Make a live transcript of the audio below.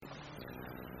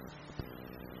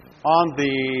On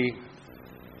the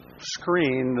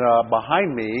screen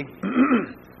behind me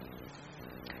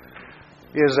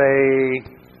is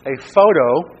a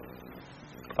photo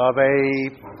of a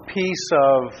piece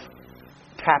of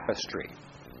tapestry.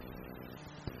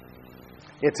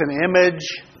 It's an image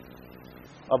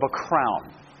of a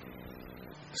crown,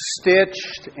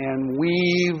 stitched and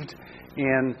weaved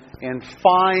in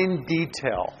fine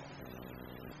detail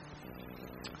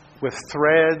with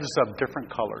threads of different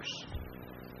colors,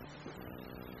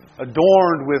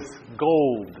 adorned with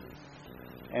gold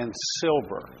and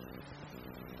silver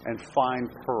and fine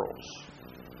pearls.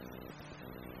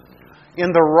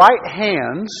 In the right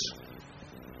hands,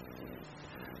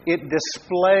 it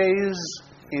displays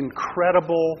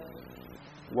incredible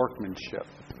workmanship.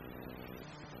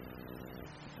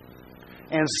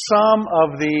 And some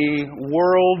of the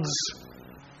world's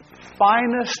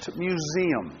finest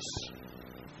museums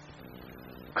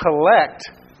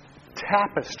collect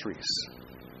tapestries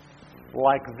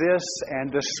like this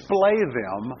and display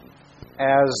them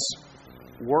as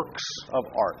works of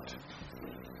art,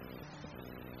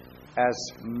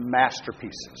 as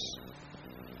masterpieces.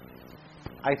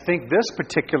 I think this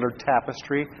particular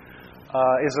tapestry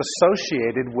is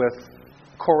associated with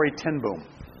Corrie ten Boom.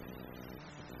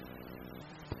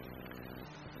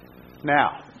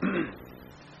 Now,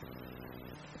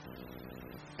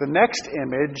 the next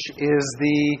image is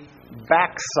the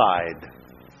backside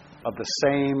of the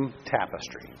same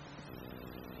tapestry.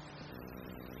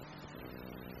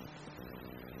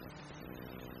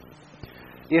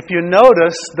 If you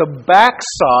notice, the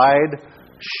backside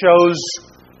shows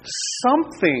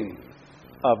something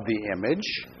of the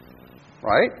image,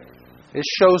 right? It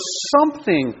shows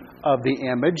something of the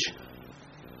image,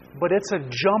 but it's a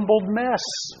jumbled mess.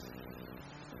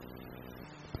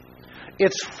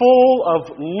 It's full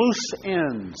of loose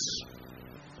ends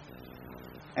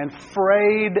and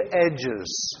frayed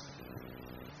edges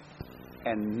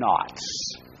and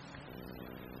knots.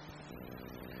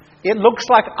 It looks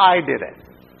like I did it.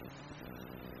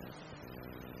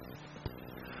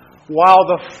 While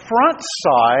the front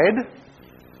side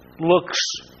looks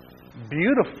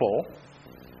beautiful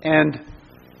and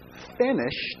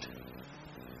finished,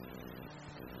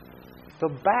 the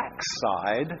back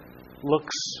side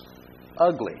looks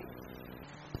ugly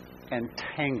and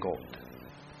tangled.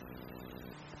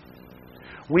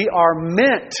 We are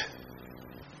meant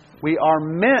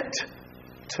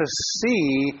to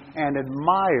see and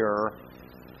admire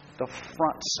the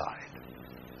front side,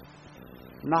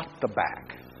 not the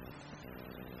back.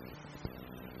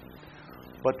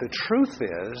 But the truth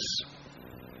is,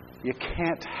 you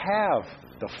can't have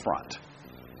the front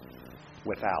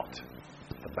without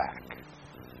the back.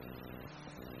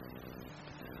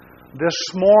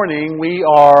 This morning we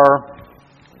are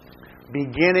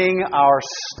beginning our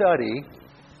study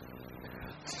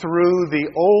through the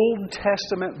Old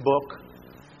Testament book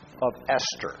of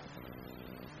Esther,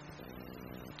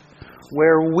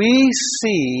 where we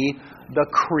see the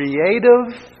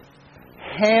creative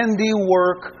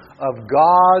handiwork of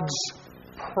God's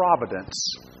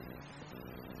providence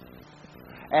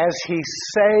as He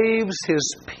saves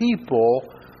His people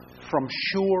from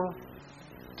sure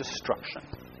destruction.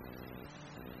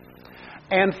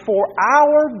 And for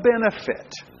our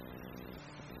benefit,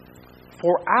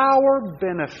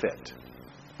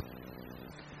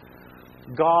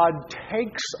 God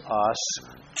takes us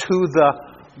to the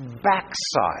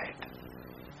backside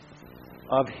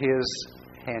of His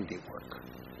handiwork,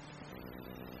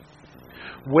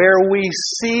 where we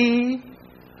see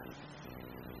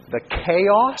the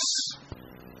chaos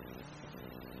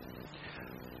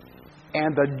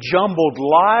and the jumbled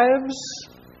lives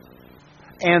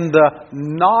and the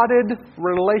knotted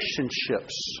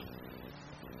relationships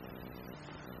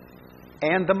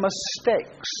and the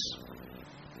mistakes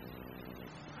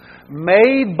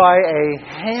made by a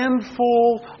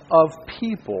handful of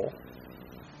people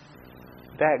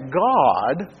that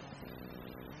God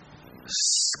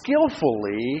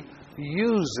skillfully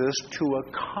uses to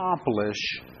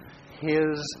accomplish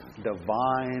His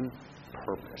divine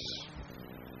purpose.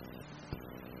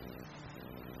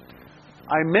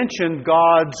 I mentioned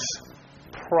God's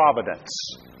providence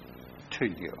to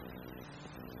you.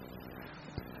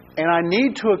 And I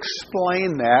need to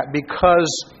explain that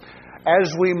because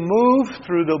as we move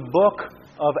through the book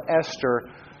of Esther,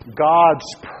 God's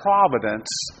providence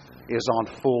is on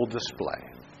full display.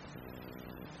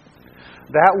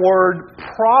 That word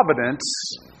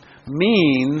providence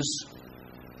means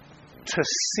to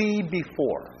see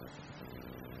before.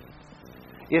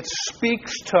 It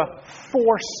speaks to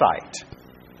foresight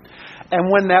And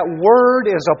when that word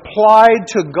is applied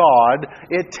to God,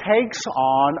 it takes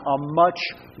on a much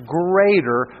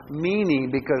greater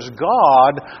meaning, because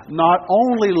God not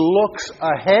only looks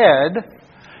ahead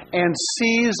and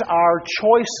sees our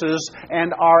choices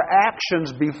and our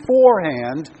actions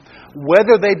beforehand,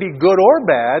 whether they be good or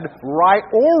bad, right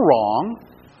or wrong,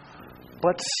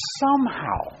 but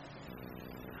somehow,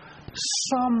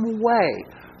 some way,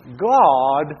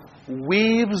 God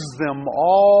weaves them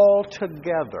all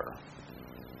together,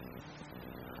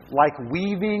 like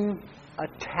weaving a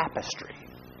tapestry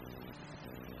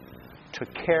to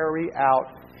carry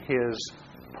out His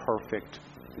perfect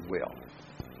will,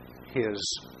 His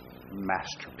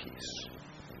masterpiece.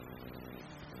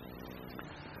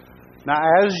 Now,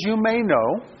 as you may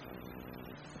know,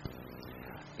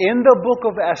 in the book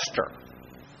of Esther,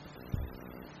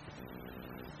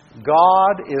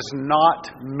 God is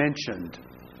not mentioned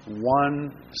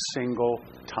one single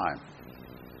time,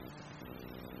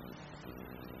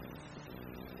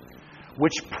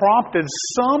 which prompted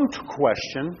some to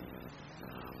question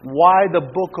why the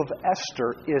book of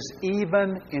Esther is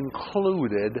even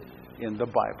included in the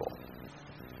Bible.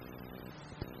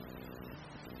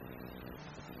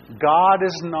 God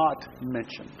is not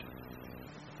mentioned,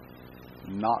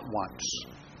 not once.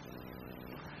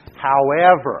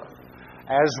 However,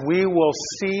 as we will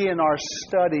see in our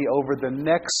study over the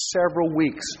next several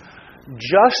weeks,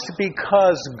 just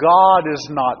because God is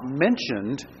not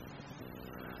mentioned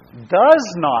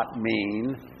does not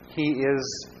mean He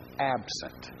is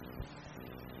absent.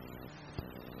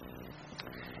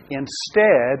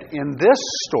 Instead, in this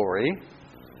story,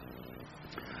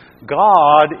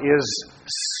 God is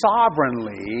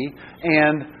sovereignly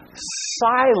and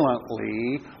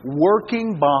silently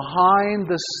working behind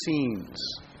the scenes,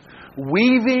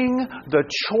 weaving the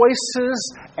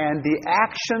choices and the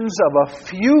actions of a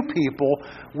few people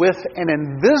with an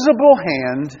invisible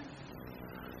hand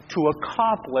to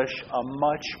accomplish a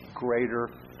much greater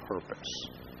purpose.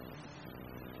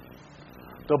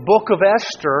 The book of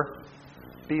Esther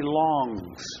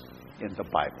belongs in the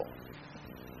Bible.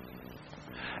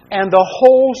 And the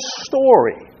whole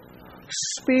story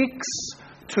speaks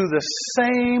to the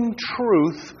same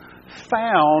truth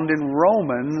found in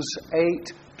Romans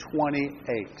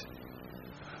 8:28,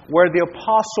 where the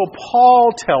Apostle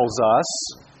Paul tells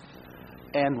us,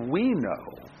 and we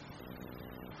know,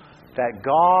 that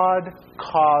God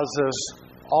causes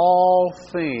all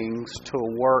things to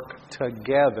work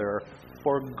together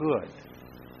for good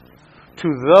to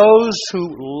those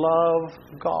who love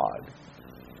God,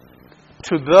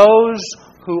 to those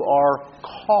who are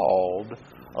called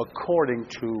according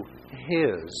to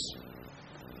His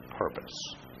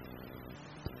purpose.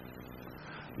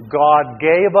 God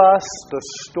gave us the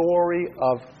story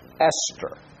of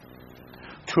Esther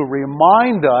to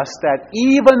remind us that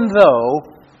even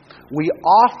though we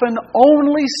often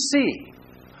only see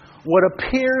what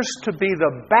appears to be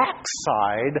the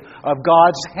backside of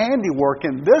God's handiwork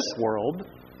in this world,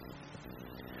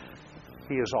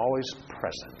 He is always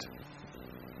present.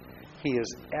 He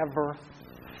is ever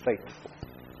faithful.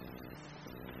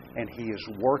 And He is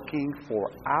working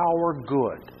for our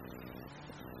good,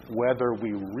 whether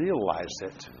we realize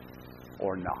it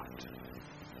or not.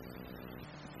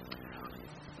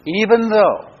 Even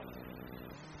though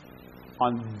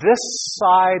on this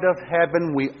side of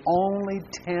heaven we only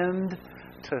tend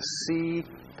to see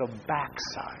the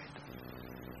backside,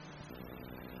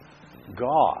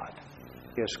 God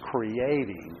is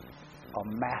creating a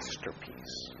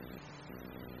masterpiece.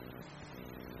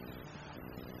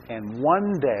 And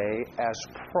one day, as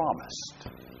promised,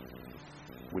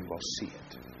 we will see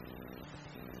it.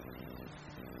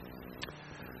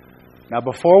 Now,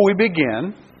 before we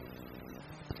begin,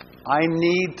 I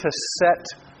need to set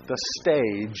the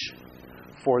stage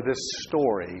for this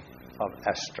story of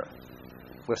Esther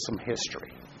with some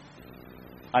history.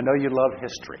 I know you love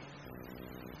history.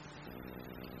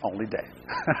 Only Dave.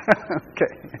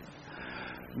 Okay.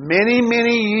 Many,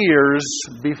 many years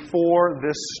before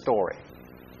this story,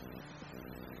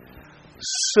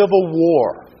 civil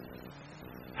war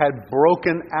had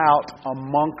broken out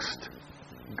amongst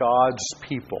God's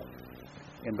people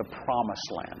in the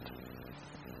Promised Land,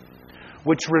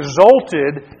 which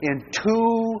resulted in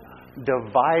two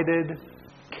divided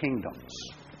kingdoms.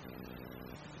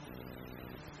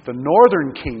 The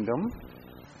northern kingdom,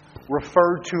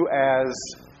 referred to as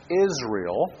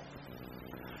Israel,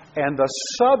 and the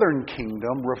southern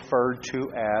kingdom, referred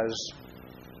to as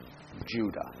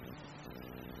Judah.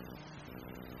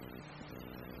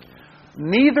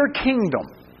 Neither kingdom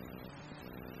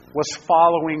was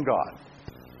following God.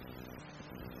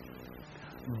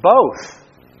 Both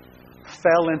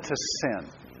fell into sin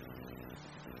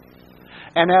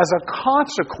And as a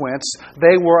consequence,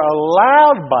 they were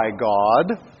allowed by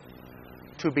God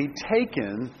to be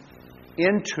taken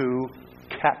into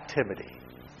captivity.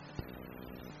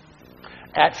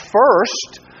 At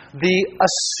first, the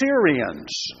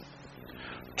Assyrians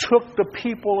took the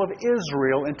people of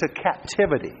Israel into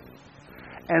captivity.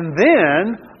 And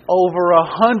then, over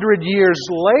 100 years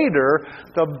later,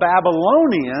 the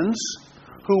Babylonians,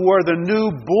 who were the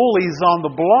new bullies on the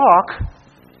block,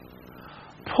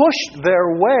 pushed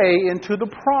their way into the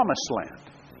Promised Land,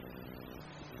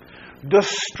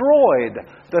 destroyed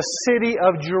the city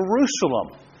of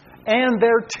Jerusalem and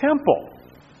their temple,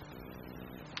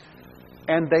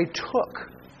 and they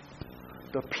took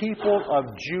the people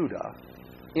of Judah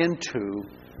into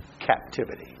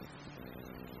captivity.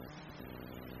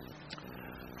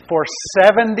 For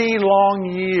 70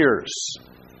 long years,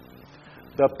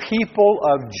 the people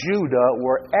of Judah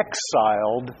were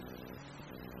exiled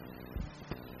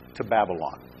to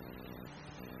Babylon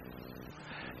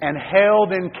and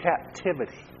held in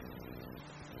captivity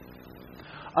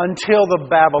until the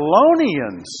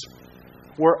Babylonians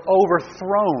were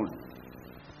overthrown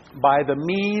by the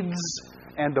Medes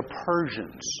and the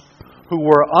Persians, who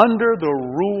were under the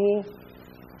rule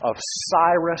of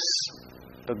Cyrus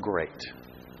the Great.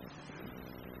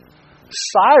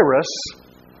 Cyrus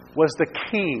was the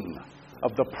king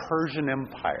of the Persian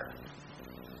Empire,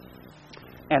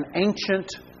 an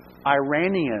ancient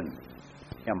Iranian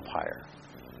empire.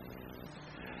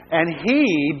 And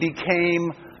he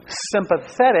became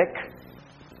sympathetic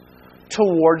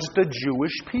towards the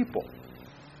Jewish people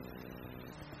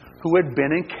who had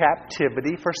been in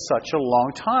captivity for such a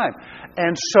long time.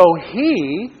 And so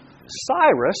he,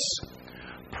 Cyrus,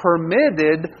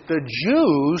 permitted the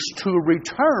Jews to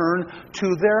return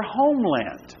to their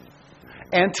homeland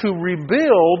and to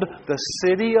rebuild the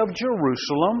city of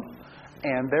Jerusalem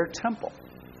and their temple.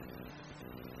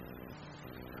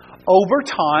 Over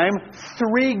time,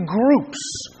 3 groups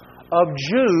of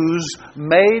Jews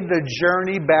made the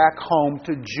journey back home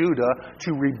to Judah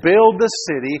to rebuild the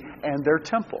city and their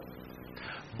temple.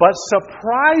 But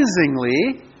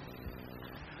surprisingly,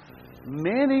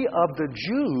 many of the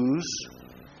Jews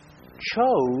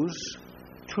chose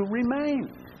to remain.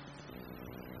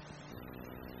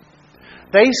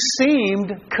 They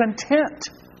seemed content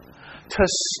to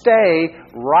stay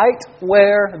right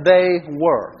where they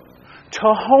were, to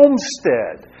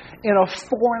homestead in a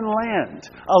foreign land,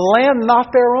 a land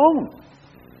not their own.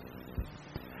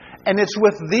 And it's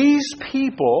with these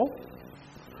people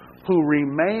who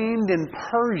remained in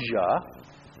Persia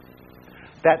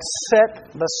that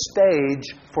set the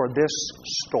stage for this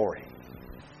story.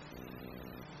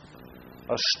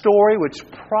 A story which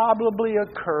probably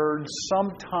occurred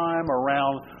sometime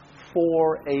around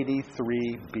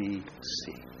 483 BC.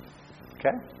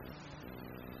 Okay?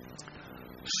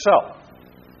 So,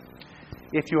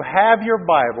 if you have your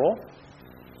Bible,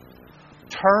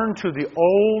 turn to the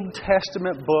Old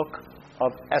Testament book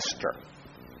of Esther.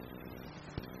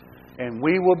 And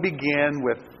we will begin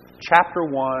with chapter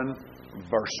 1,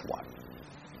 verse 1.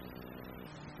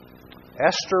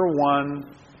 Esther 1,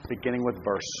 beginning with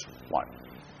verse 1.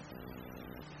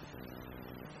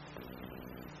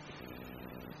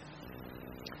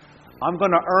 I'm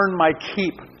going to earn my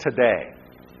keep today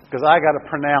because I got to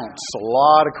pronounce a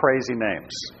lot of crazy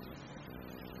names.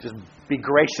 Just be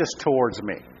gracious towards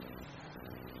me.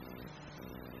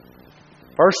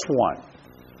 Verse 1.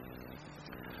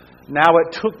 Now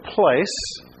it took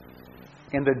place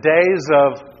in the days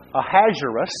of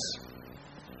Ahasuerus,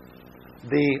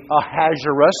 the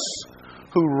Ahasuerus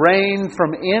who reigned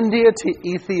from India to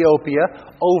Ethiopia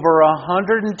over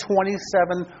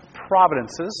 127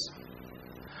 provinces.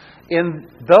 In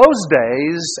those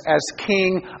days, as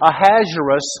King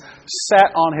Ahasuerus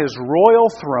sat on his royal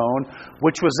throne,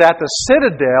 which was at the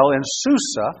citadel in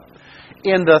Susa,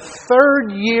 in the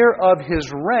 3rd year of his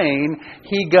reign,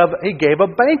 he gave a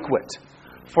banquet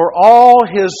for all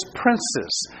his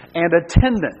princes and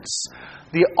attendants,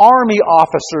 the army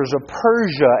officers of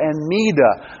Persia and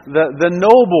Media, the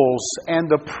nobles and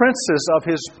the princes of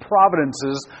his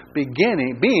provinces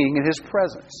being in his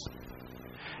presence.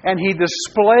 And he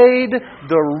displayed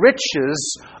the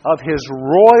riches of his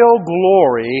royal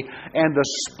glory and the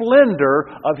splendor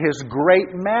of his great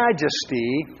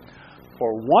majesty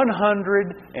for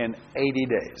 180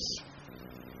 days.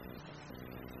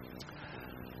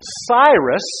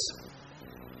 Cyrus,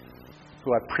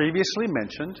 who I previously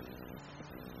mentioned,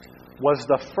 was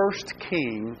the first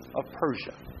king of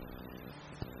Persia.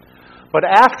 But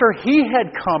after he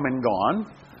had come and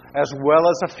gone, as well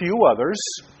as a few others,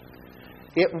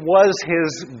 it was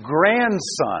his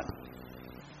grandson,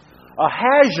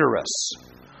 Ahasuerus,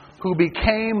 who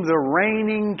became the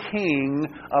reigning king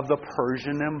of the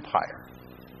Persian Empire.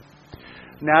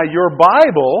 Now, your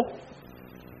Bible,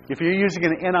 if you're using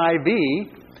an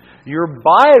NIV, your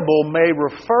Bible may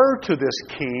refer to this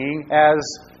king as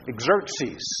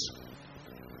Xerxes.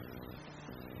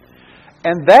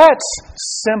 And that's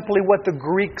simply what the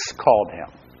Greeks called him.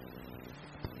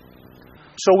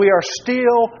 So we are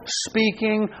still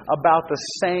speaking about the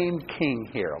same king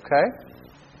here, okay?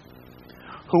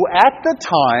 Who at the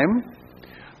time,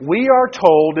 we are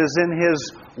told, is in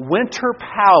his winter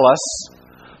palace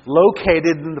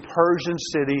located in the Persian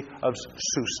city of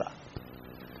Susa,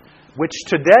 which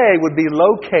today would be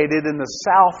located in the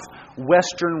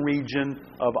southwestern region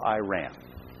of Iran.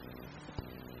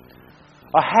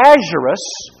 Ahasuerus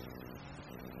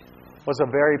was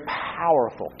a very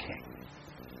powerful king.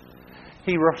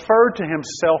 He referred to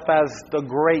himself as the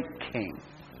great king,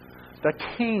 the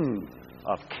king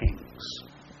of kings.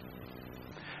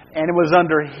 And it was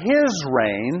under his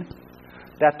reign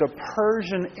that the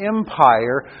Persian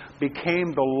Empire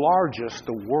became the largest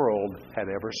the world had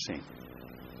ever seen.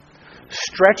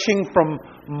 Stretching from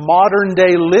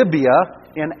modern-day Libya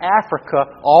in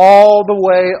Africa all the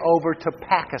way over to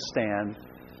Pakistan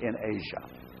in Asia.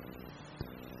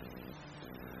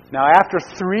 Now, after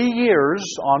 3 years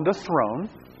on the throne,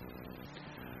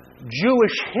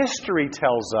 Jewish history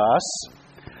tells us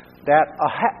that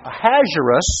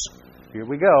Ahasuerus, here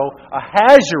we go,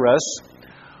 Ahasuerus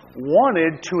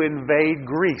wanted to invade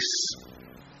Greece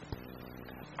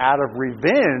out of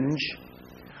revenge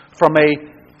from a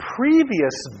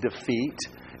previous defeat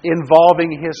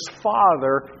involving his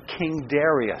father, King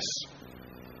Darius,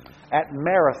 at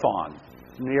Marathon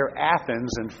near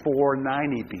Athens in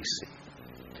 490 BC.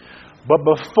 But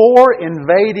before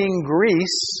invading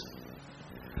Greece,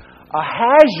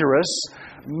 Ahasuerus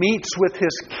meets with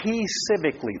his key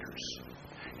civic leaders,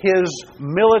 his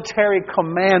military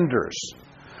commanders,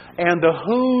 and the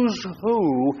who's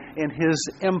who in his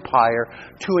empire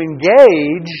to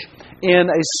engage in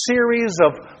a series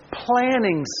of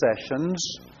planning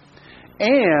sessions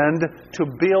and to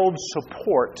build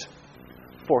support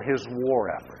for his war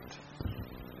effort.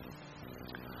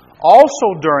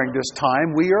 Also during this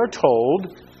time, we are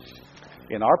told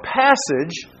in our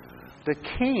passage, the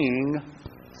king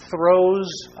throws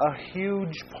a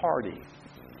huge party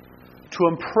to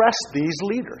impress these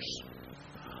leaders.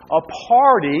 A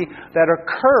party that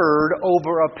occurred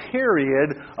over a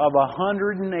period of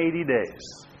 180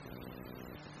 days.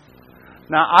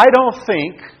 Now, I don't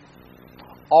think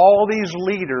all these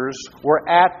leaders were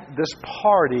at this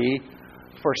party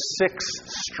for 6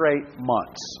 straight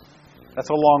months. That's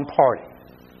a long party.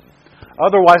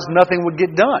 Otherwise, nothing would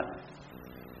get done.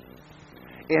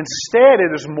 Instead,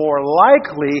 it is more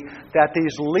likely that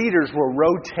these leaders were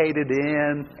rotated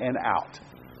in and out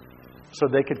so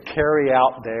they could carry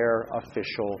out their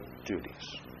official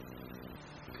duties.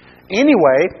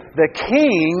 Anyway, the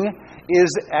king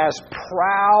is as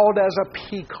proud as a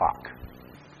peacock.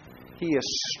 He is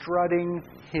strutting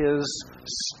his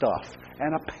stuff.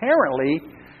 And apparently,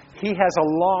 he has a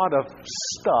lot of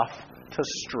stuff to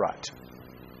strut.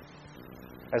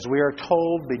 As we are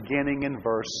told beginning in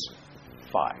verse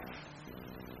 5.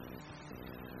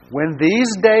 When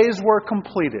these days were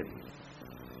completed,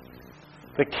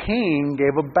 the king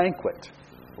gave a banquet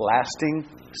lasting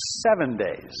 7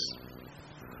 days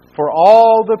for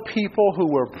all the people who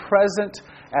were present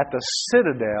at the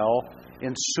citadel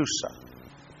in Susa,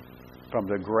 from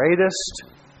the greatest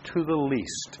to the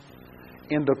least,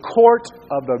 in the court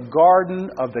of the garden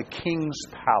of the king's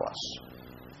palace.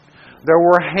 There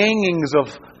were hangings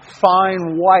of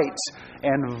fine white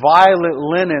and violet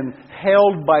linen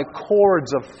held by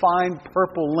cords of fine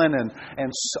purple linen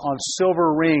and on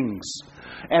silver rings,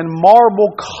 and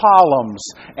marble columns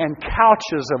and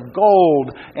couches of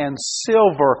gold and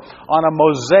silver on a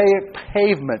mosaic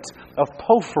pavement of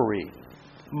porphyry,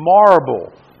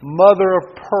 marble, mother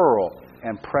of pearl,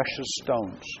 and precious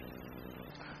stones.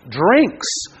 Drinks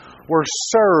were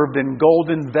served in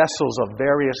golden vessels of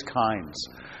various kinds,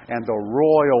 and the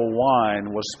royal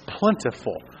wine was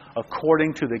plentiful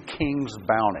according to the king's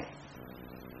bounty.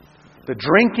 The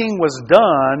drinking was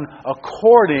done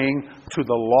according to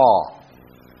the law.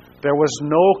 There was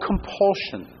no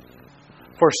compulsion,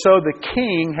 for so the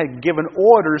king had given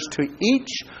orders to each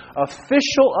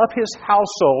official of his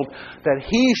household that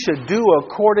he should do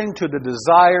according to the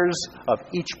desires of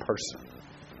each person.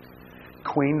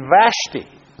 Queen Vashti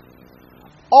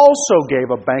also gave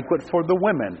a banquet for the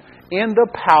women in the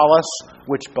palace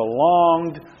which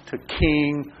belonged to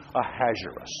King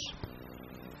Ahasuerus.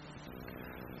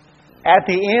 At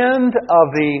the end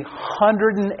of the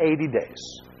 180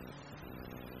 days,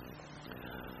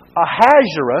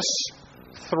 Ahasuerus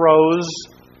throws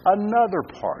another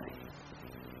party.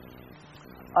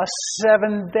 A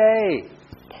 7-day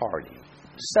party.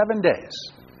 7 days.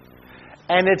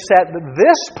 And it's at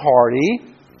this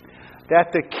party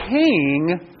that the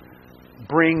king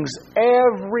brings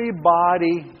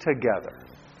everybody together,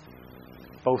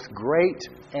 both great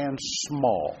and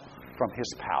small, from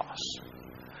his palace.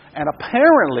 And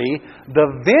apparently,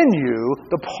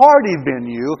 the party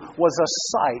venue, was a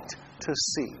sight to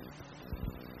see.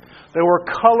 There were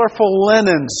colorful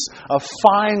linens of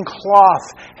fine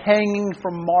cloth hanging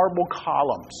from marble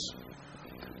columns.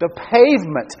 The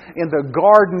pavement in the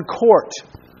garden court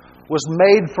was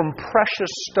made from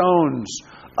precious stones,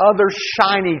 other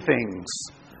shiny things,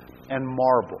 and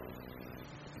marble.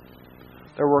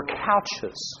 There were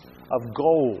couches of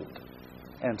gold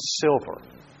and silver.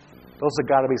 Those have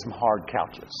got to be some hard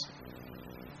couches.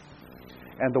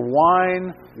 And the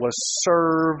wine was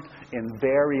served in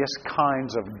various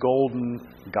kinds of golden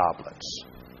goblets.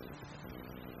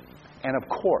 And of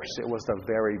course, it was the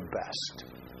very best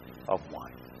of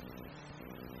wine.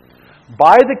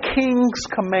 By the king's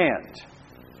command,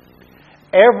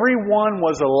 everyone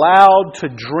was allowed to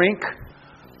drink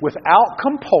without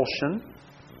compulsion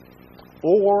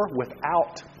or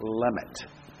without limit.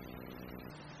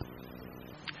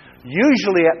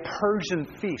 Usually at Persian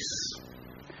feasts,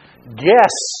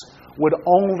 guests would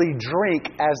only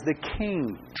drink as the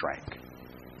king drank.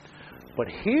 But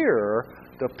here,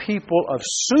 the people of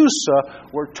Susa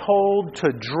were told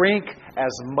to drink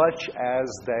as much as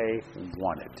they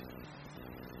wanted.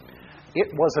 It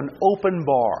was an open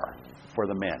bar for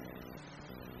the men.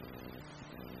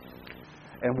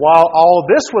 And while all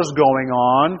this was going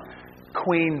on,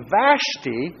 Queen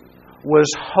Vashti was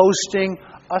hosting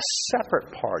a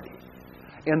separate party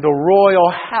in the royal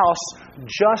house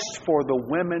just for the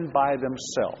women by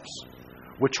themselves,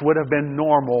 which would have been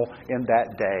normal in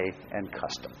that day and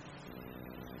custom.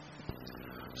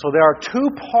 So there are two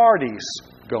parties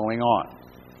going on.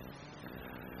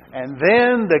 And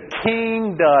then the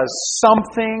king does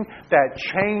something that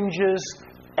changes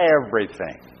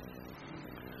everything.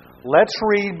 Let's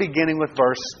read beginning with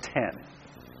verse 10.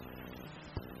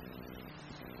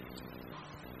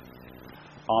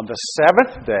 On the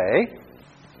seventh day,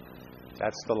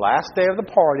 that's the last day of the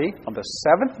party, on the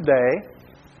seventh day,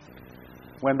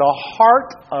 when the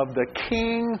heart of the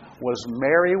king was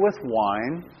merry with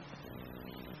wine,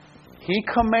 he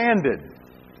commanded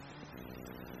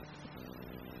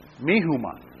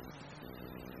Mehuman,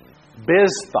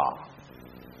 Biztha,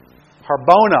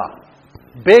 Harbona,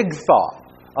 Bigtha,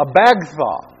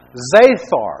 Abagtha,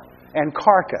 Zathar, and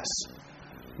Carcass.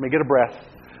 Let me get a breath.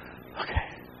 Okay.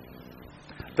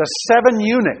 The 7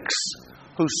 eunuchs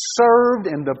who served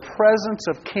in the presence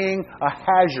of King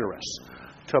Ahasuerus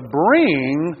to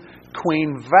bring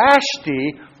Queen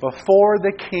Vashti before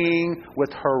the king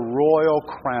with her royal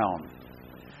crown,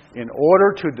 in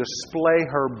order to display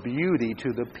her beauty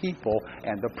to the people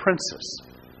and the princes,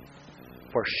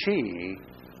 for she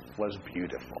was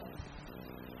beautiful.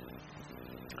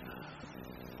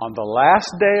 On the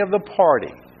last day of the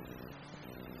party,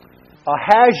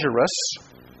 Ahasuerus,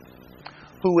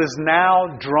 who is now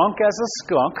drunk as a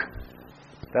skunk,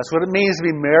 that's what it means to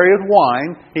be merry with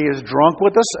wine, he is drunk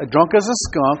as a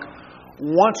skunk,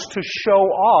 wants to show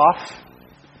off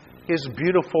his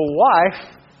beautiful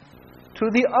wife to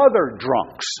the other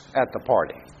drunks at the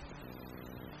party.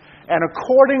 And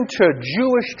according to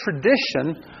Jewish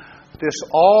tradition, this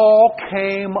all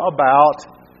came about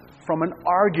from an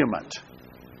argument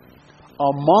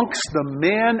amongst the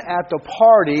men at the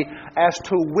party as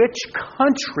to which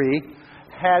country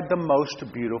had the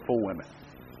most beautiful women.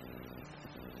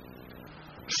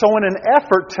 So in an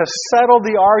effort to settle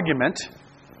the argument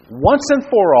once and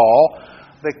for all,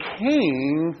 the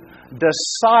king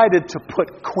decided to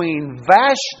put Queen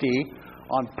Vashti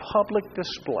on public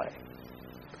display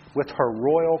with her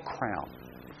royal crown.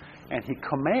 And he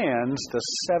commands the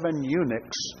 7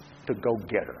 eunuchs to go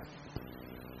get her.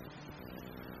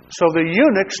 So the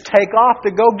eunuchs take off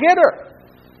to go get her.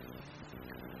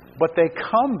 But they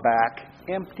come back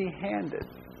empty-handed.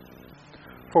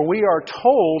 For we are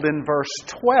told in verse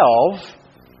 12,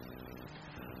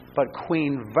 but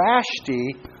Queen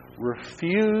Vashti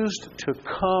refused to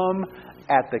come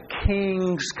at the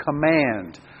king's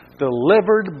command,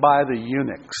 delivered by the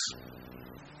eunuchs.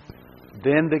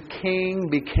 Then the king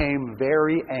became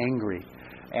very angry,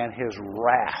 and his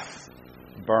wrath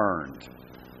burned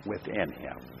within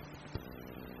him.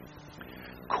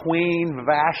 Queen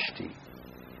Vashti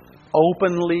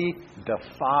openly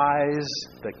defies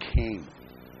the king.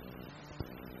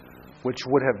 which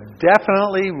would have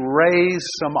definitely raised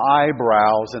some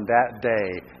eyebrows in that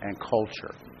day and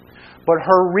culture. But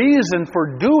her reason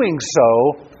for doing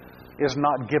so is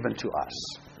not given to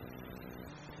us.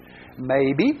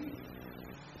 Maybe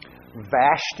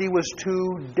Vashti was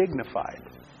too dignified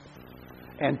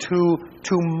and too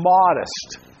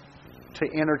modest to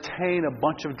entertain a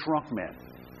bunch of drunk men.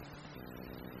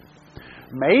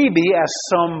 Maybe, as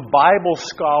some Bible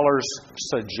scholars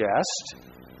suggest,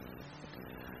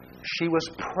 she was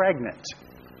pregnant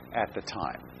at the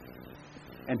time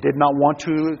and did not want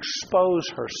to expose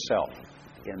herself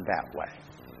in that way.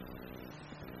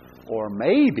 Or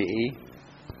maybe,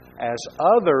 as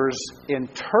others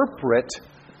interpret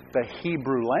the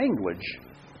Hebrew language,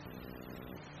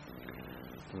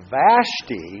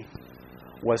 Vashti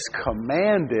was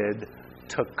commanded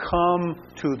to come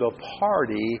to the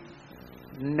party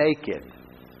naked,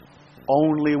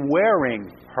 only wearing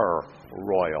her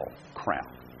royal crown,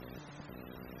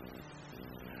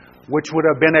 which would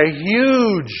have been a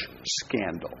huge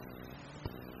scandal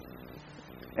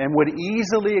and would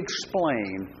easily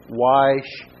explain why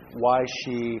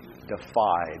she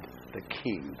defied the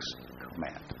king's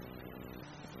command.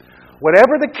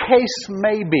 Whatever the case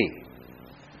may be,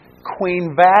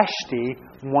 Queen Vashti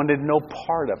wanted no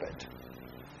part of it.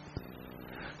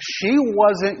 She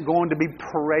wasn't going to be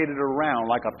paraded around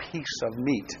like a piece of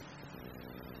meat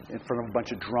in front of a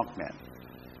bunch of drunk men.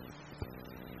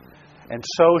 And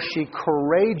so she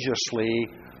courageously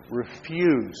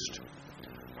refused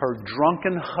her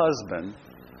drunken husband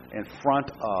in front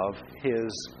of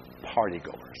his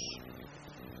partygoers.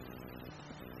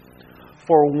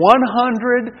 For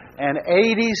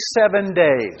 187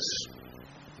 days,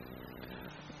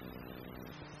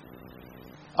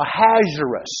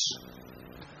 Ahasuerus,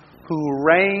 who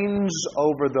reigns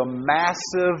over the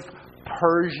massive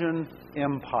Persian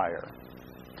Empire,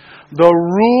 the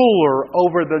ruler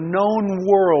over the known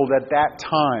world at that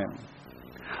time,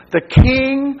 the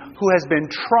king who has been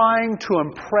trying to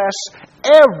impress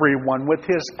everyone with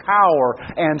his power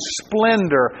and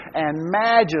splendor and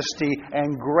majesty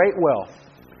and great wealth,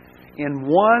 in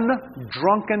one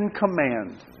drunken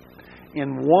command,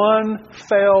 in one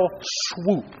fell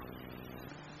swoop,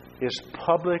 is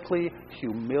publicly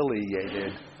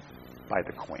humiliated by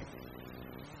the queen.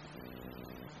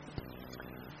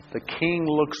 The king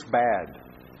looks bad.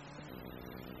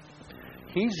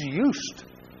 He's used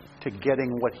to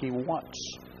getting what he wants,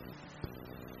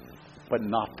 but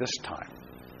not this time.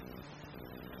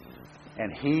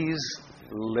 And he's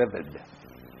livid.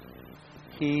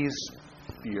 He's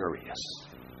furious.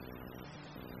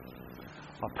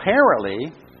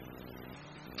 Apparently,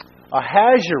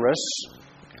 Ahasuerus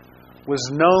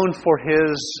was known for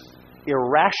his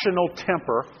irrational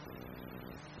temper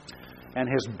and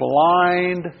his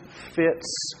blind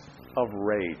fits of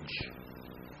rage.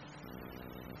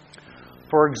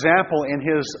 For example, in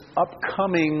his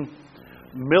upcoming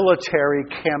military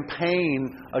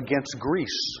campaign against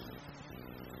Greece,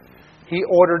 he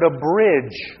ordered a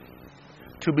bridge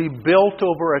to be built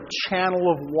over a channel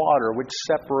of water which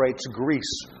separates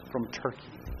Greece from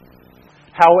Turkey.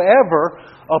 However,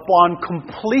 upon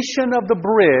completion of the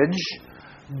bridge,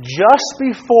 just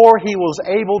before he was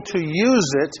able to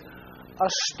use it, a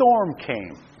storm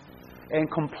came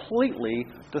and completely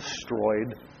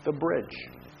destroyed the bridge.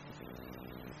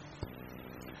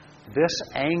 This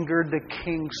angered the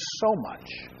king so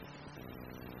much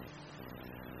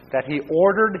that he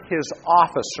ordered his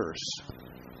officers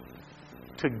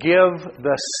to give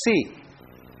the sea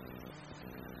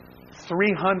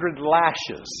 300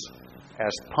 lashes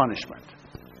as punishment.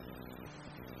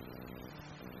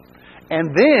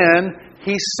 And then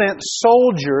he sent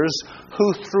soldiers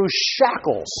who threw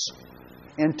shackles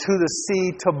into the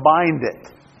sea to bind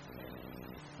it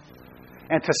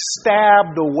and to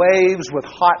stab the waves with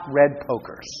hot red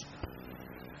pokers.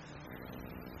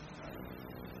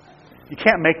 You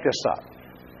can't make this up.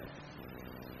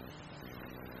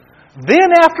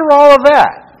 Then after all of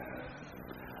that,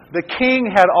 the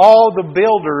king had all the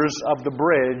builders of the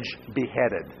bridge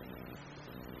beheaded.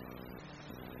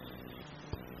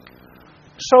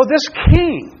 So this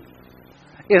king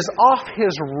is off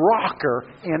his rocker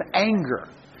in anger.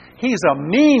 He's a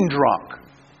mean drunk,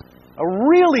 a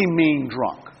really mean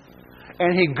drunk.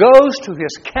 And he goes to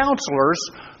his counselors,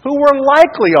 who were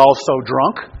likely also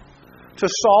drunk, to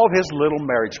solve his little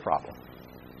marriage problem.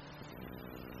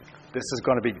 This is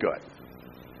going to be good.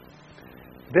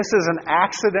 This is an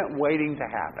accident waiting to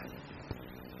happen.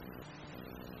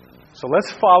 So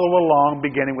let's follow along,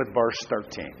 beginning with verse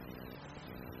 13.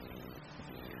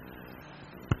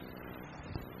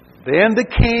 Then the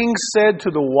king said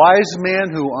to the wise men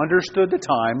who understood the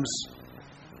times,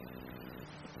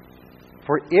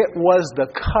 For it was the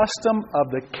custom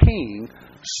of the king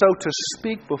so to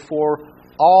speak before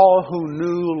all who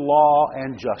knew law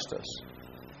and justice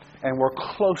and were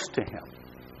close to him.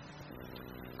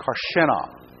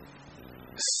 Karshenah,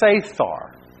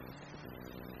 Sathar,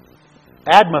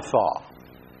 Admathah,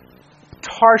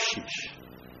 Tarshish,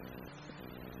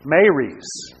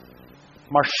 Mares,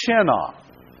 Marshenah,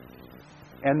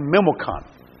 and Milcom.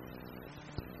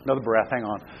 Another breath, hang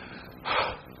on.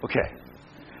 Okay.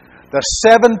 The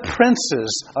 7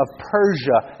 princes of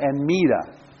Persia and Media,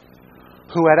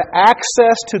 who had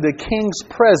access to the king's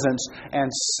presence and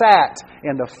sat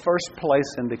in the first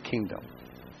place in the kingdom.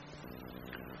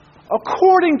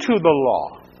 According to the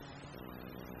law,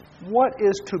 what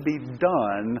is to be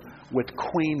done with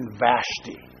Queen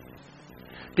Vashti?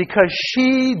 Because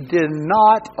she did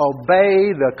not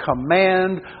obey the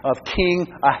command of King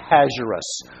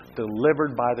Ahasuerus,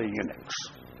 delivered by the eunuchs.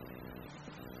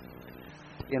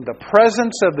 In the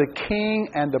presence of the king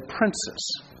and the princess,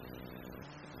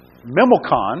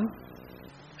 Milcom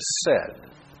said,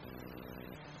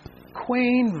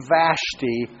 Queen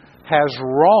Vashti has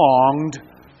wronged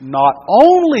not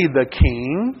only the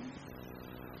king,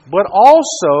 but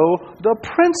also the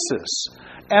princes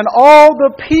and all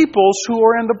the peoples who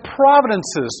are in the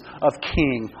provinces of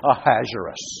King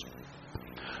Ahasuerus.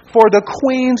 For the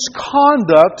queen's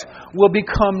conduct will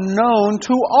become known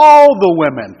to all the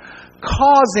women,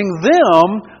 causing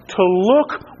them to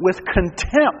look with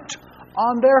contempt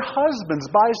on their husbands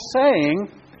by saying,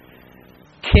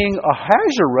 King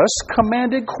Ahasuerus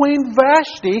commanded Queen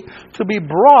Vashti to be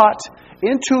brought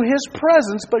into his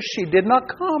presence, but she did not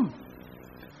come.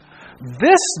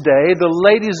 This day the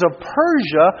ladies of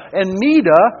Persia and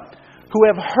Media, who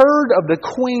have heard of the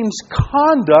queen's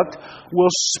conduct, will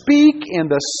speak in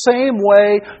the same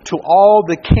way to all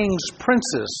the king's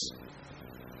princes.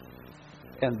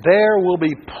 And there will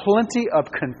be plenty of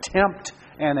contempt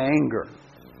and anger.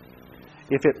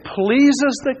 If it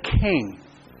pleases the king,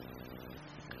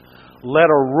 let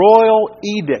a royal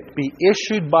edict be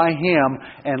issued by him,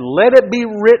 and let it be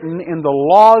written in the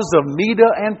laws of Media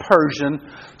and Persian,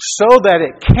 so that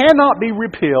it cannot be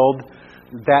repealed,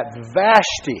 that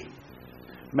Vashti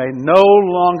may no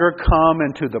longer come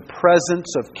into the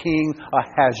presence of King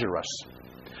Ahasuerus.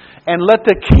 And let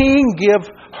the king give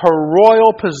her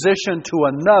royal position to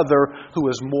another who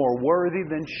is more worthy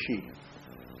than she.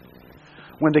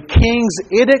 When the king's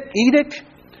edict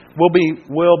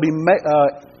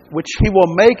which he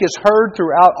will make is heard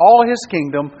throughout all his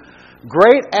kingdom,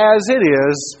 great as it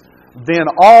is, then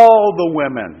all the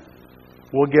women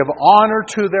will give honor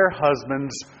to their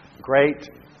husbands, great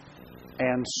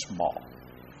and small.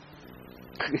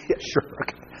 Yeah, sure.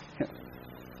 Okay.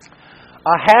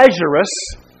 Ahasuerus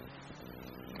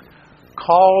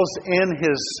calls in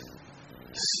his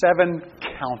 7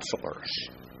 counselors,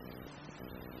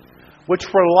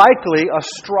 which were likely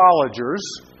astrologers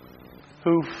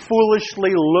who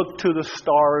foolishly looked to the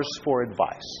stars for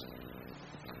advice.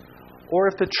 Or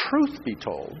if the truth be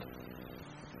told,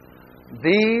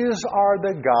 these are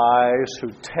the guys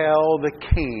who tell the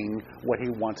king what he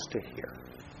wants to hear.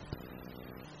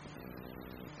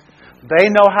 They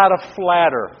know how to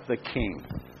flatter the king.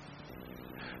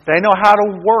 They know how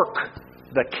to work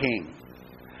the king.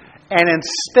 And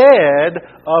instead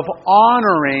of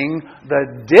honoring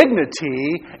the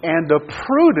dignity and the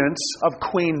prudence of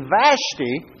Queen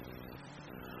Vashti,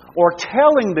 or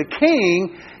telling the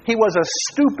king he was a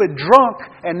stupid drunk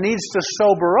and needs to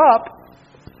sober up,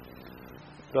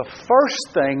 the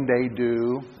first thing they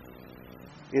do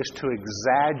is to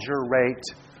exaggerate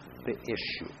the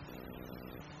issue.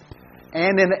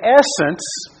 And in essence,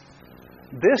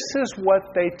 this is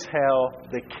what they tell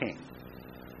the king.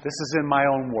 This is in my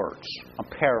own words. I'm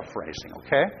paraphrasing,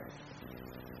 okay?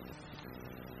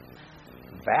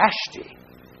 Vashti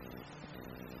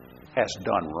has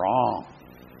done wrong.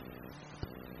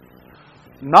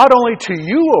 Not only to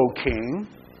you, O king,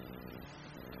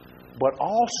 but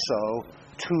also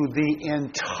to the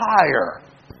entire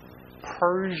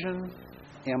Persian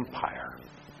Empire.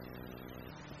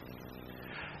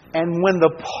 And when the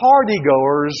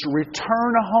partygoers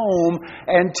return home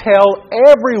and tell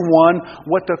everyone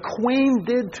what the queen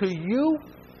did to you,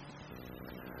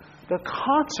 the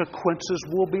consequences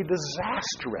will be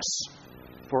disastrous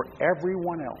for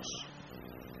everyone else.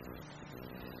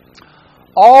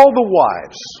 All the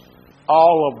wives,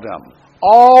 all of them,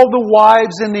 all the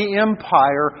wives in the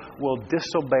empire will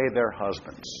disobey their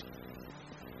husbands.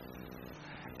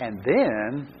 And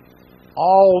then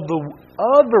all the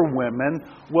other women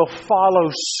will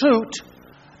follow suit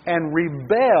and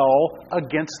rebel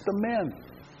against the men.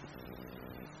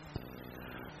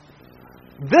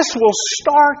 This will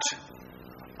start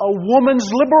a woman's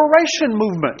liberation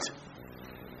movement.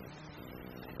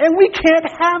 And we can't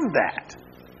have that.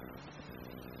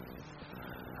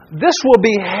 This will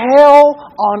be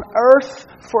hell on earth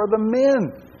for the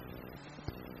men.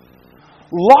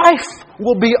 Life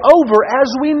will be over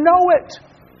as we know it.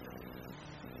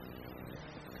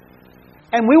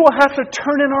 And we will have to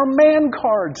turn in our man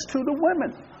cards to the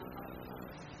women.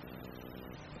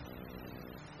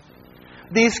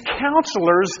 These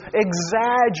counselors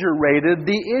exaggerated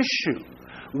the issue.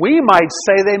 We might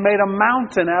say they made a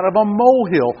mountain out of a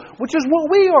molehill, which is what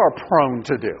we are prone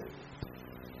to do.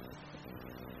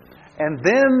 And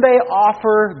then they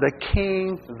offer the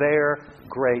king their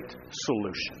great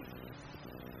solution.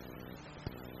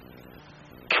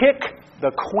 Kick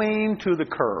the queen to the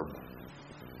curb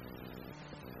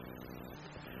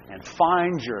and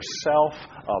find yourself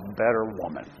a better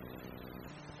woman.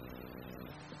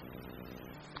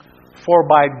 For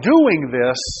by doing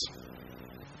this,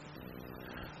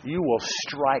 you will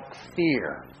strike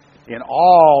fear in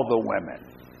all the women.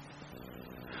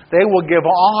 They will give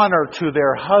honor to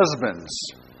their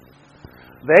husbands.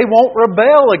 They won't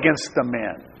rebel against the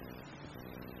men.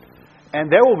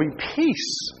 And there will be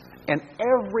peace in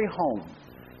every home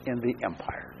in the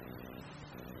empire.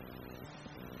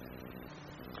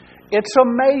 It's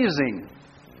amazing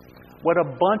what a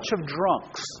bunch of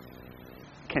drunks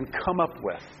can come up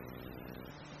with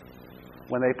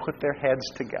when they put their heads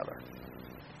together.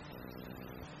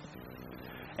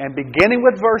 And beginning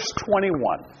with verse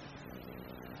 21,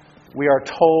 we are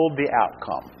told the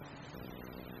outcome.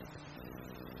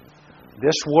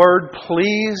 This word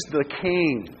pleased the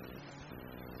king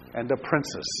and the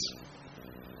princess.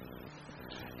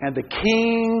 And the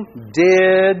king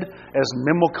did as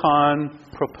Memucan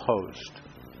proposed.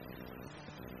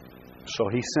 So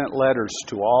he sent letters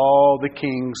to all the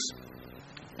king's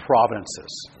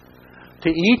provinces, to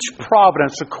each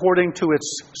province according to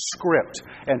its script,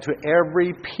 and to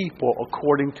every people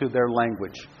according to their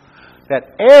language,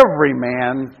 that every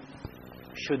man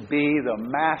should be the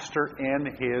master in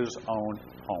his own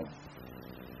home.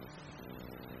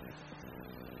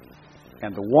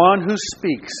 And the one who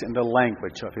speaks in the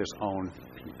language of his own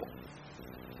people.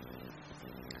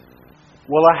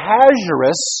 Well,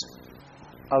 Ahasuerus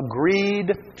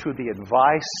agreed to the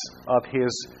advice of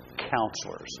his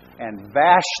counselors, and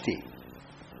Vashti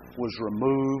was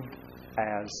removed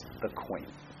as the queen.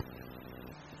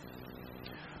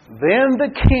 Then the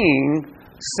king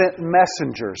sent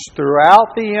messengers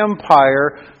throughout the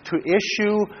empire to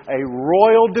issue a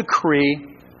royal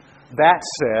decree that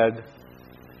said,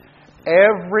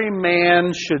 every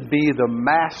man should be the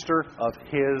master of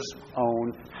his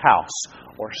own house.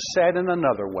 Or said in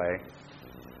another way,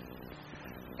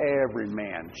 every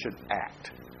man should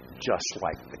act just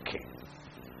like the king.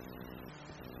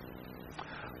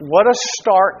 What a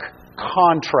stark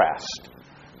contrast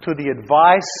to the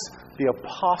advice the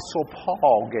Apostle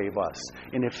Paul gave us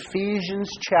in Ephesians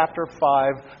chapter 5,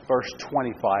 verse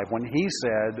 25, when he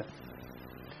said,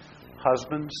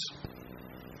 husbands,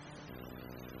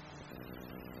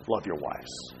 love your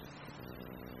wives,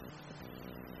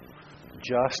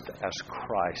 just as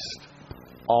Christ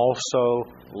also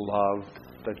loved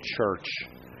the church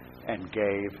and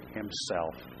gave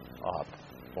himself up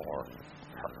for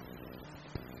her.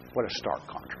 What a stark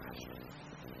contrast.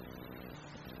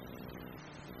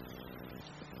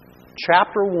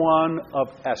 Chapter 1 of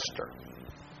Esther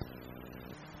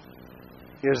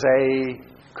is a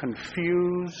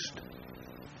confused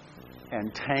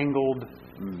and tangled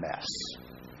mess.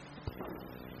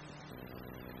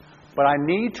 But I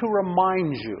need to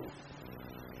remind you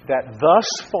that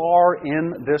thus far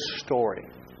in this story,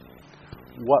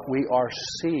 what we are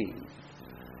seeing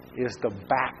is the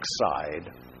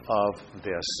backside of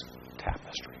this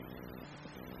tapestry.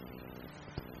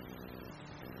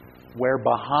 Where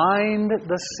behind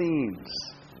the scenes,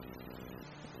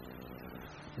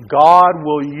 God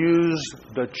will use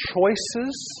the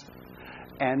choices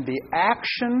and the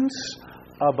actions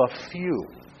of a few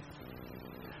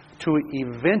to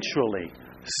eventually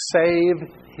save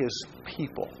His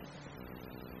people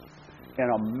in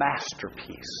a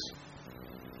masterpiece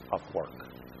of work.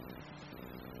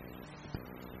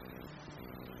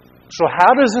 So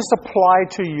how does this apply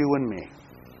to you and me?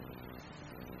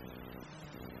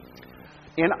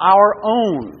 In our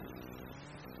own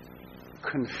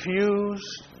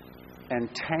confused and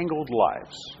tangled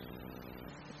lives,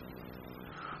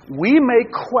 we may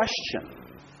question,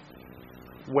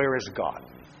 where is God?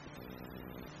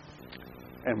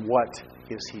 And what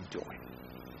is He doing?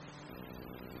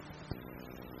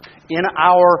 In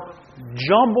our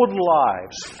jumbled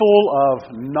lives, full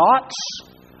of knots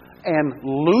and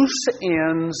loose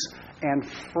ends and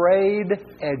frayed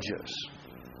edges,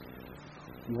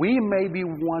 we may be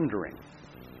wondering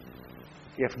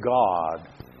if God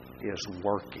is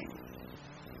working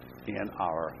in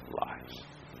our lives.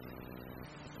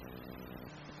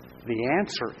 The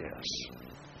answer is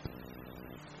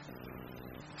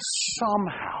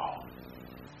somehow,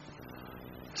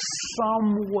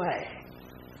 some way,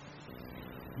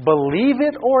 believe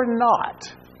it or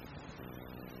not,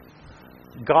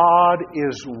 God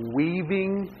is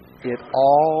weaving it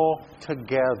all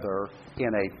together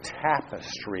in a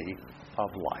tapestry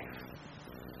of life.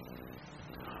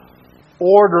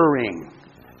 Ordering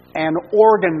and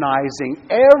organizing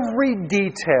every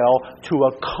detail to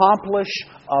accomplish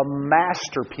a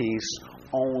masterpiece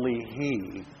only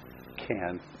He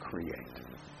can create.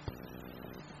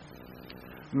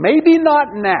 Maybe not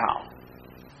now,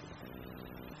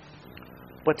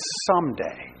 but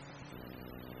someday,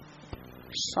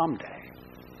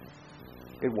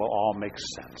 it will all make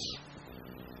sense.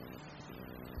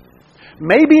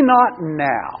 Maybe not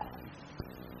now,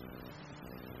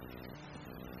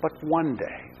 but one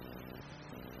day,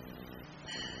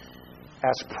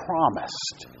 as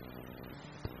promised,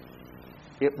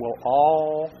 it will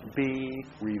all be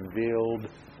revealed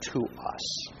to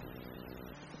us.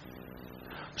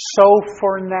 So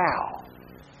for now,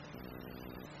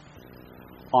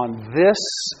 on this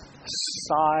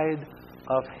side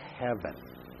of heaven,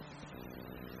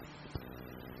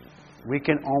 we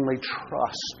can only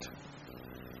trust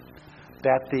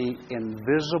that the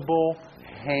invisible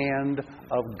hand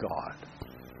of God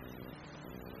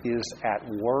is at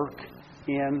work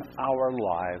in our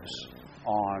lives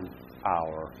on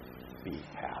our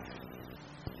behalf.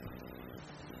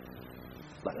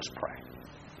 Let us pray.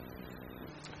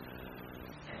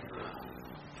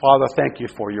 Father, thank you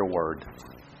for your word.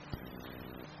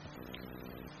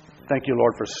 Thank you,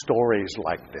 Lord, for stories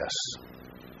like this.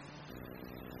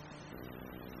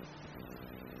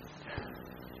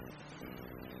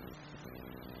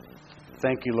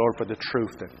 Thank you, Lord, for the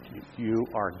truth that you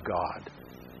are God.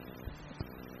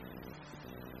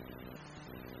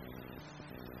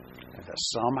 And that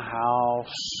somehow,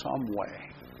 some way,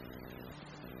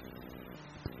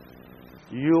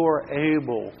 you are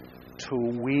able to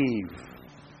weave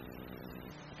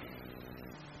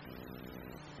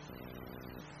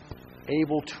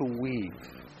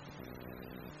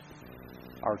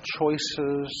our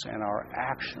choices and our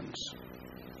actions,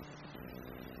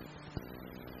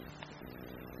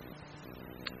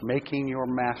 making your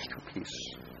masterpiece.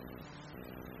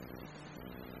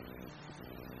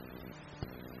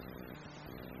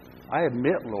 I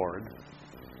admit, Lord,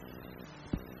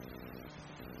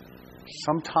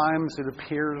 sometimes it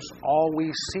appears all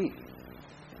we see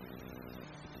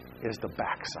is the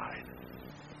backside,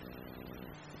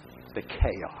 the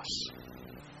chaos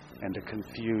and the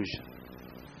confusion,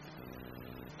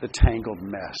 the tangled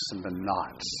mess and the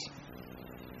knots.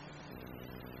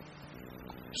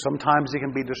 Sometimes it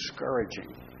can be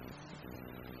discouraging,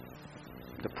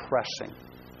 depressing.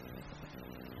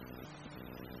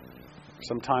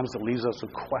 Sometimes it leaves us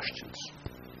with questions.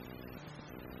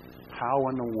 How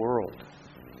in the world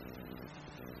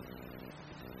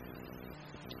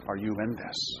are you in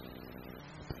this?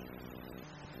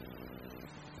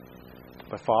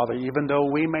 But Father, even though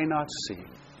we may not see,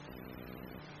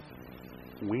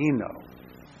 we know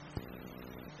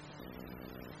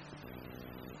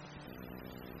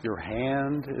your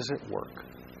hand is at work.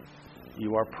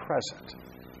 You are present.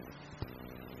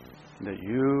 That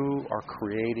you are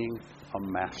creating a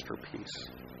masterpiece.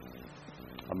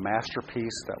 A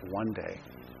masterpiece that one day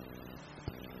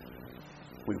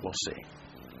we will see.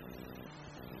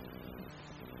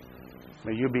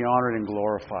 May you be honored and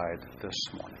glorified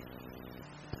this morning.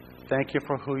 Thank you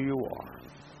for who you are.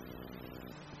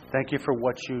 Thank you for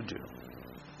what you do.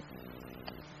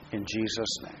 In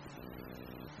Jesus' name,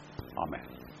 amen.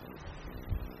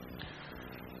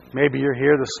 Maybe you're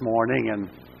here this morning and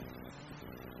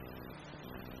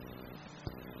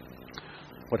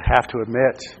would have to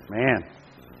admit, man,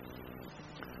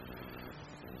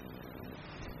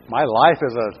 my life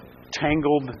is a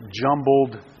tangled,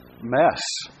 jumbled mess.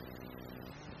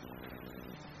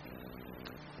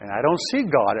 And I don't see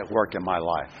God at work in my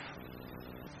life.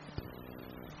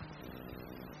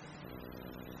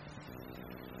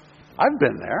 I've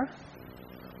been there.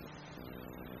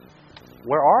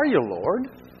 Where are you, Lord?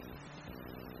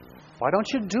 Why don't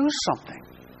you do something?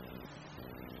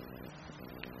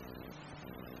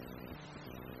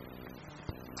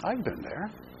 I've been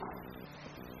there.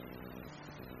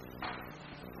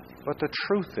 But the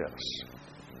truth is,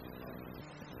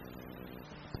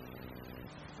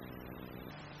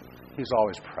 He's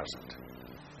always present.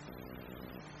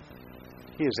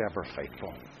 He is ever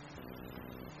faithful.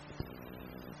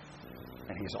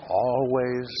 And He's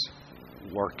always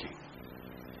working.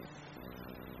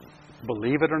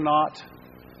 Believe it or not,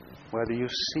 whether you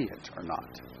see it or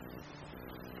not,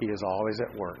 He is always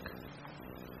at work.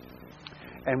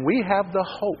 And we have the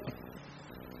hope.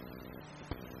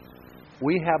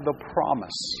 We have the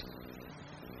promise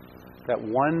that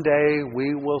one day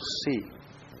we will see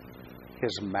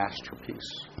His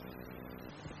masterpiece.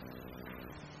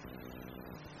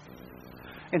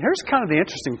 And here's kind of the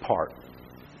interesting part.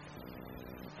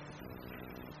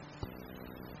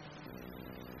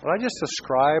 What I just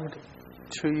described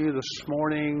to you this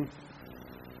morning,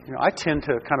 I tend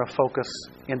to kind of focus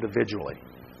individually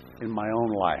in my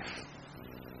own life.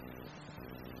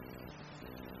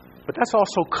 But that's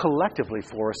also collectively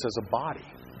for us as a body.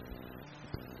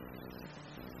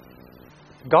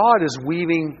 God is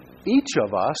weaving each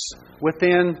of us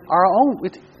within our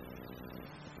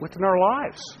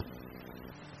lives.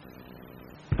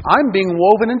 I'm being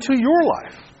woven into your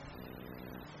life.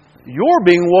 You're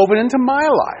being woven into my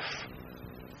life.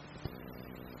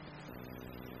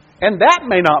 And that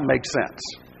may not make sense.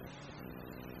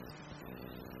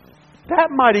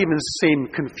 That might even seem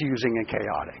confusing and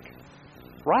chaotic.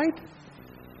 Right?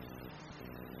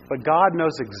 But God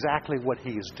knows exactly what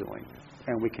He is doing,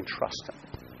 and we can trust Him.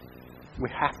 We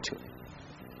have to.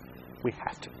 We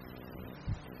have to.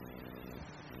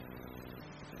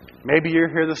 Maybe you're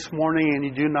here this morning and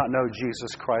you do not know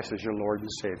Jesus Christ as your Lord and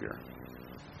Savior.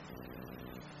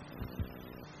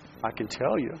 I can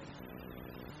tell you,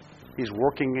 He's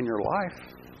working in your life.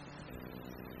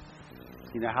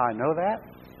 You know how I know that?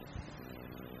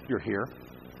 You're here.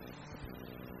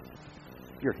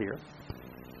 You're here.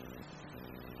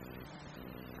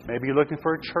 Maybe you're looking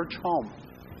for a church home.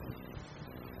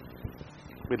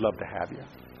 We'd love to have you.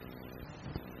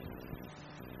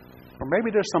 Or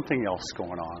maybe there's something else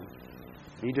going on.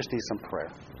 You just need some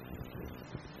prayer.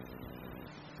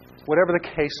 Whatever the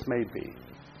case may be,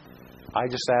 I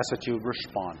just ask that you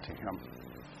respond to Him.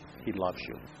 He loves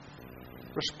you.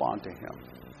 Respond to Him.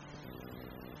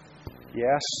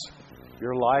 Yes,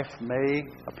 your life may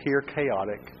appear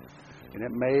chaotic, and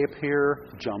it may appear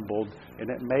jumbled, and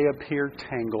it may appear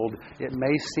tangled. It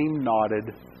may seem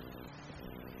knotted,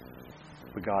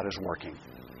 but God is working.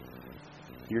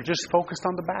 You're just focused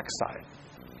on the backside,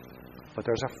 but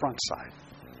there's a front side.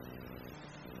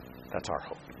 That's our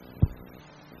hope.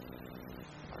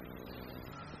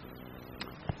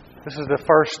 This is the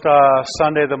first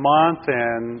Sunday of the month,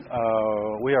 and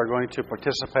we are going to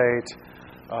participate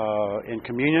in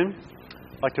communion.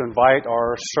 I'd like to invite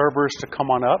our servers to come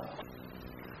on up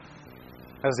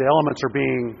as the elements are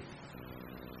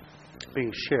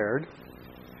being shared.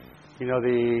 You know,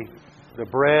 the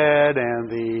bread and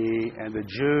the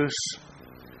juice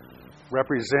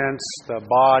represents the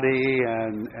body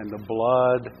and the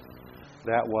blood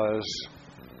that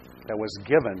was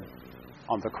given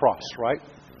on the cross, right?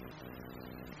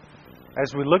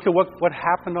 As we look at what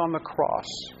happened on the cross,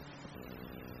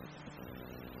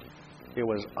 it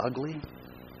was ugly.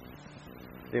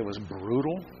 It was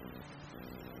brutal.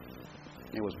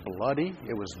 It was bloody.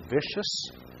 It was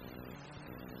vicious.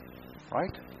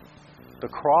 Right? The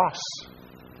cross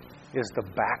is the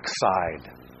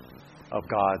backside of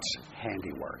God's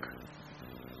handiwork.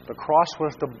 The cross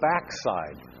was the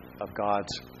backside of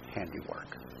God's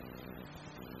handiwork.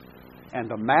 And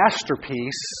the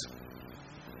masterpiece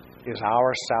is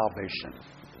our salvation.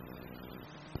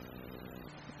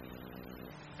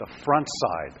 The front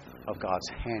side of God's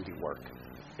handiwork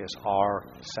is our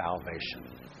salvation.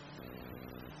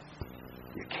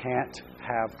 You can't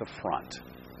have the front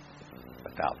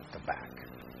without the back.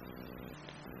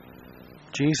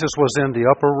 Jesus was in the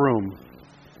upper room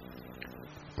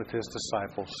with His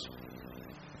disciples.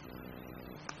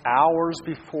 Hours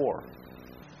before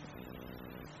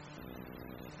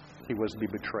He was to be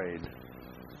betrayed,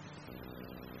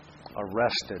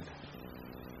 arrested,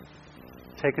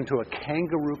 taken to a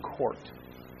kangaroo court,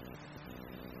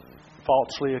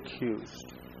 falsely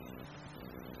accused,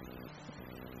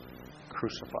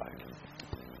 crucified.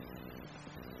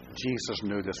 Jesus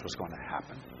knew this was going to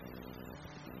happen.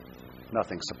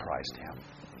 Nothing surprised Him.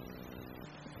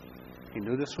 He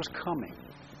knew this was coming.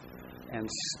 And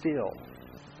still,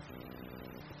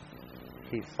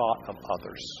 He thought of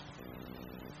others.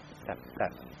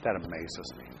 That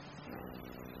amazes me.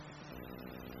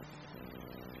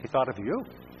 He thought of you.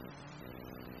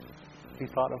 He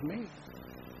thought of me.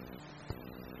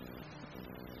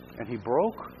 And He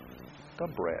broke the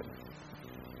bread.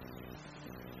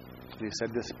 And He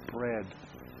said, this bread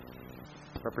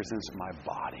represents my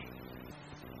body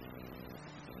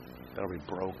that will be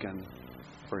broken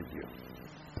for you.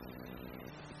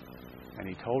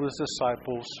 He told His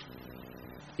disciples,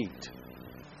 eat.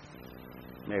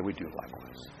 May we do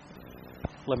likewise.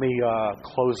 Let me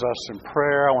close us in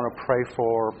prayer. I want to pray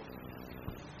for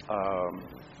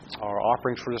our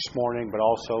offerings for this morning, but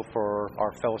also for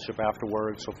our fellowship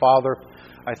afterwards. So, Father,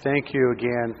 I thank You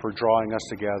again for drawing us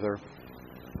together.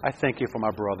 I thank You for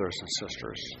my brothers and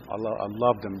sisters. I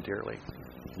love them dearly.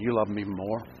 You love me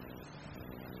more.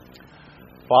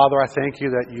 Father, I thank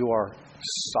You that You are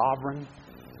sovereign.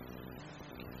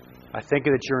 I thank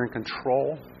You that You're in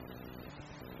control.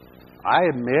 I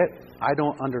admit I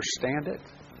don't understand it.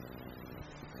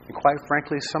 And quite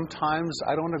frankly, sometimes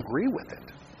I don't agree with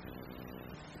it.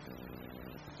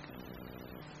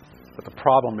 But the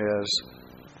problem is,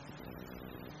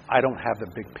 I don't have the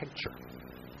big picture.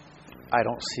 I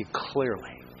don't see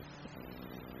clearly.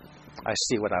 I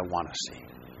see what I want to see.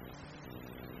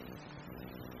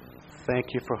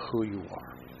 Thank You for who You are.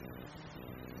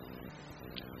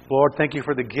 Lord, thank You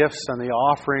for the gifts and the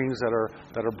offerings that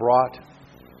are brought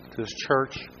to this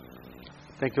church.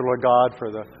 Thank You, Lord God, for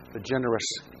the generous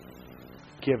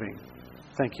giving.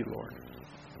 Thank You, Lord.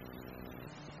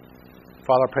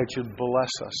 Father, I pray that You'd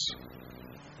bless us.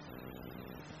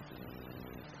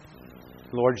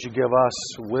 Lord, You give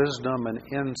us wisdom and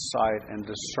insight and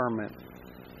discernment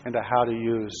into how to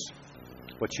use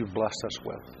what You've blessed us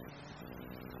with.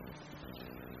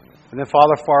 And then,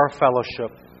 Father, for our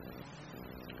fellowship,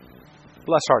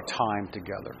 bless our time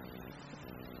together.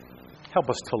 Help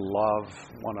us to love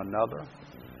one another.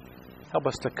 Help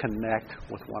us to connect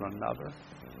with one another,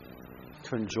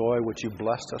 to enjoy what You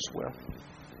blessed us with.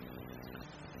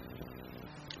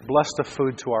 Bless the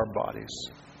food to our bodies.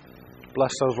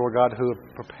 Bless those, Lord God, who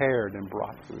have prepared and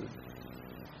brought food.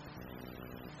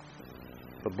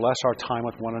 But bless our time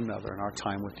with one another and our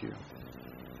time with You.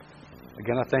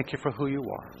 Again, I thank You for who You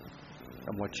are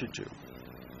and what You do.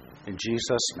 In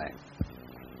Jesus' name,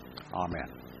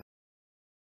 amen.